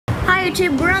Hi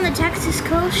YouTube, we're on the Texas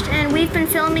coast and we've been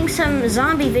filming some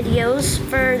zombie videos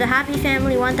for the Happy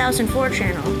Family 1004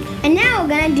 channel. And now we're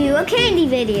gonna do a candy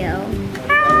video.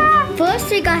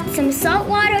 First we got some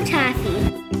saltwater taffy.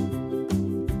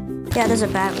 Yeah, there's a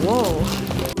bag. Whoa.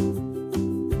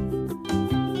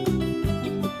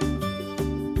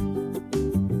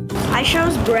 I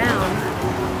chose brown.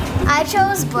 I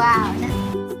chose brown.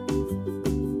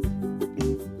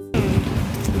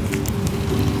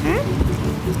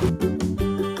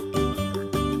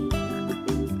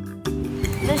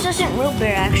 This isn't root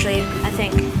beer, actually, I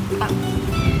think.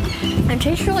 It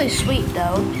tastes really sweet,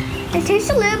 though. It tastes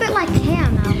a little bit like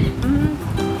caramel.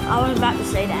 I was about to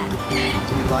say that. Do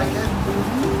you like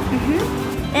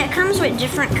it? It comes with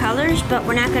different colors, but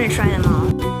we're not going to try them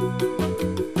all.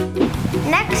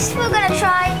 Next, we're gonna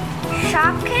try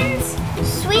Shopkins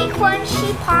Sweet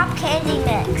Crunchy Pop Candy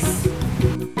Mix.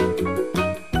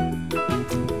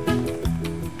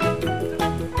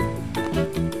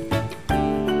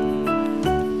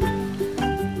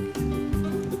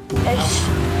 It's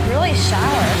really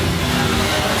sour.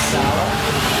 Sour?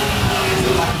 Is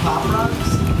it like Pop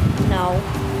Rocks? No,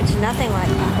 it's nothing like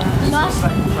Pop Rocks.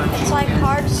 It's like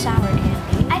hard sour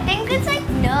candy. I think it's like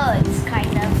nuts,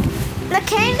 kind of. The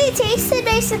candy tasted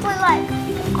basically like,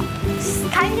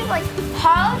 kind of like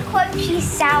hard, crunchy,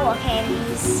 sour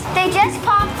candies. They just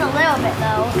popped a little bit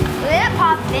though. They didn't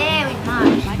pop very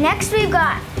much. Next we've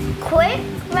got Quick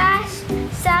Rash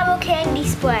Sour Candy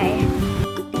Spray.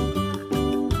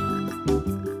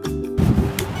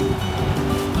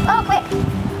 Oh, wait.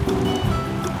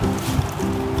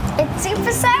 It's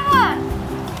super sour.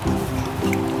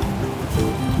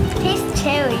 Tastes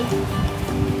cherry.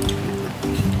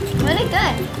 Really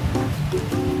good.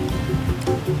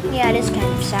 Yeah, it is kind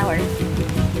of sour.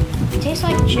 It tastes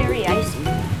like cherry icing.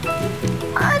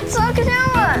 Oh, it's so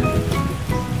sour.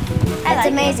 That's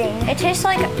amazing. It tastes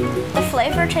like, the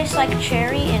flavor tastes like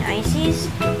cherry and ices,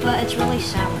 but it's really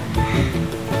sour.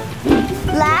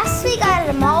 Last we got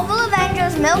a Marvel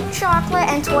Avengers Milk Chocolate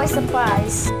and Toy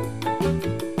Surprise.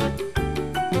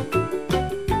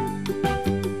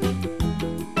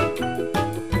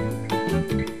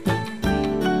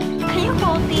 Can you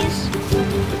hold these?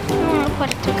 I want to put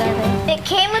it together. It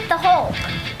came with the Hulk.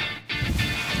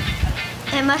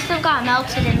 It must have got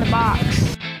melted in the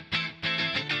box.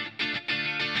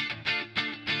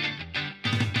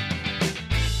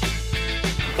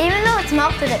 Even though it's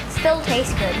melted, it still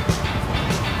tastes good.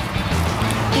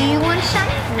 Do you want some?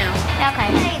 No. Okay.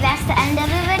 Hey, that's the end of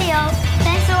the video.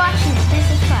 Thanks for watching. Please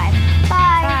subscribe.